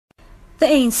The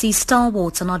ANC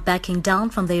stalwarts are not backing down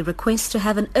from their request to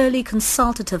have an early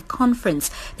consultative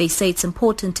conference. They say it's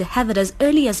important to have it as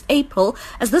early as April,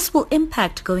 as this will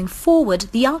impact going forward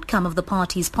the outcome of the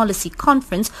party's policy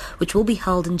conference, which will be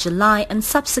held in July and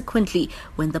subsequently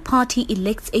when the party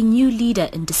elects a new leader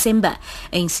in December.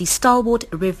 ANC stalwart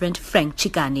Reverend Frank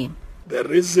Chikane. The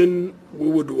reason we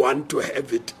would want to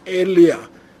have it earlier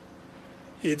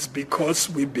is because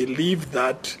we believe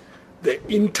that the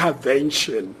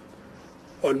intervention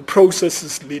on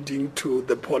processes leading to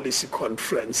the policy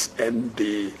conference and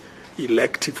the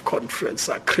elective conference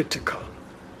are critical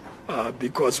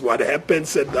because what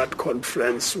happens at that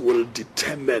conference will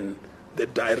determine the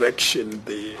direction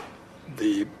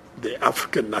the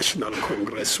African National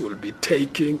Congress will be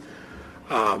taking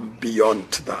beyond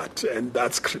that, and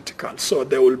that's critical. So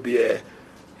there will be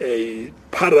a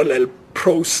parallel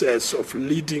process of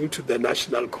leading to the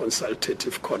National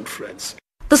Consultative Conference.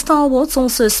 The stalwarts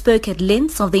also spoke at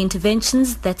length of the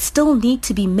interventions that still need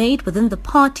to be made within the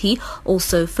party,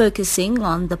 also focusing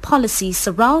on the policies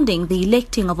surrounding the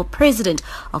electing of a president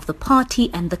of the party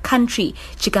and the country.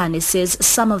 Chikane says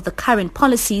some of the current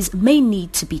policies may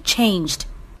need to be changed.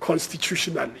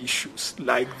 Constitutional issues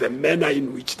like the manner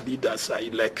in which leaders are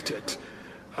elected,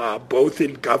 both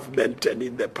in government and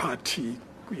in the party,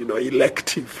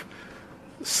 elective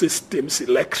systems,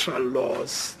 electoral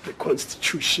laws, the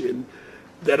constitution.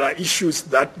 There are issues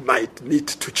that might need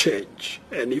to change.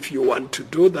 And if you want to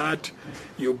do that,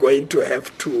 you're going to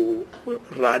have to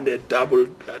run a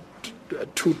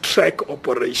two-track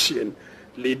operation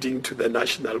leading to the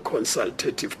National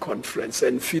Consultative Conference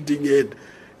and feeding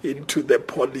into the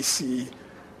policy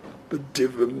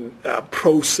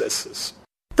processes.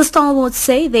 The stalwarts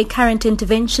say their current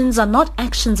interventions are not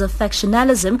actions of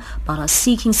factionalism, but are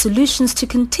seeking solutions to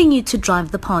continue to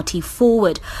drive the party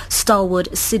forward.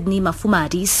 Stalwart Sydney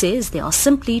Mafumadi says they are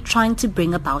simply trying to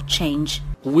bring about change.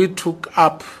 We took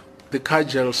up the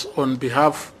cudgels on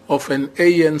behalf of an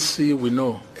ANC we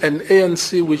know, an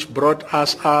ANC which brought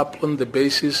us up on the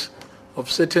basis of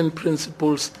certain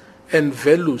principles and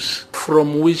values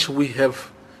from which we have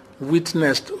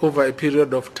witnessed over a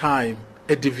period of time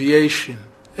a deviation.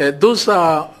 Those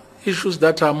are issues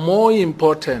that are more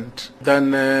important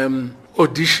than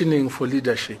auditioning for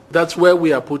leadership. That's where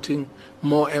we are putting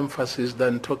more emphasis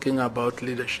than talking about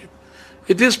leadership.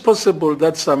 It is possible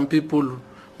that some people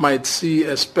might see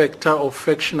a spectre of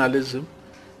factionalism,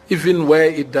 even where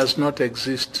it does not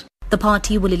exist. The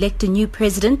party will elect a new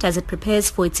president as it prepares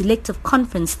for its elective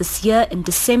conference this year in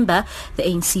December. The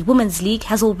ANC Women's League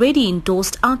has already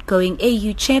endorsed outgoing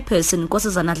AU chairperson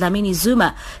Nkosazana Dlamini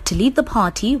Zuma to lead the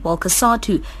party, while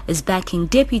COSATU is backing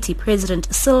Deputy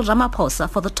President Cyril Ramaphosa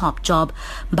for the top job.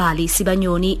 Mbali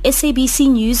Sibanyoni, SABC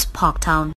News, Parktown.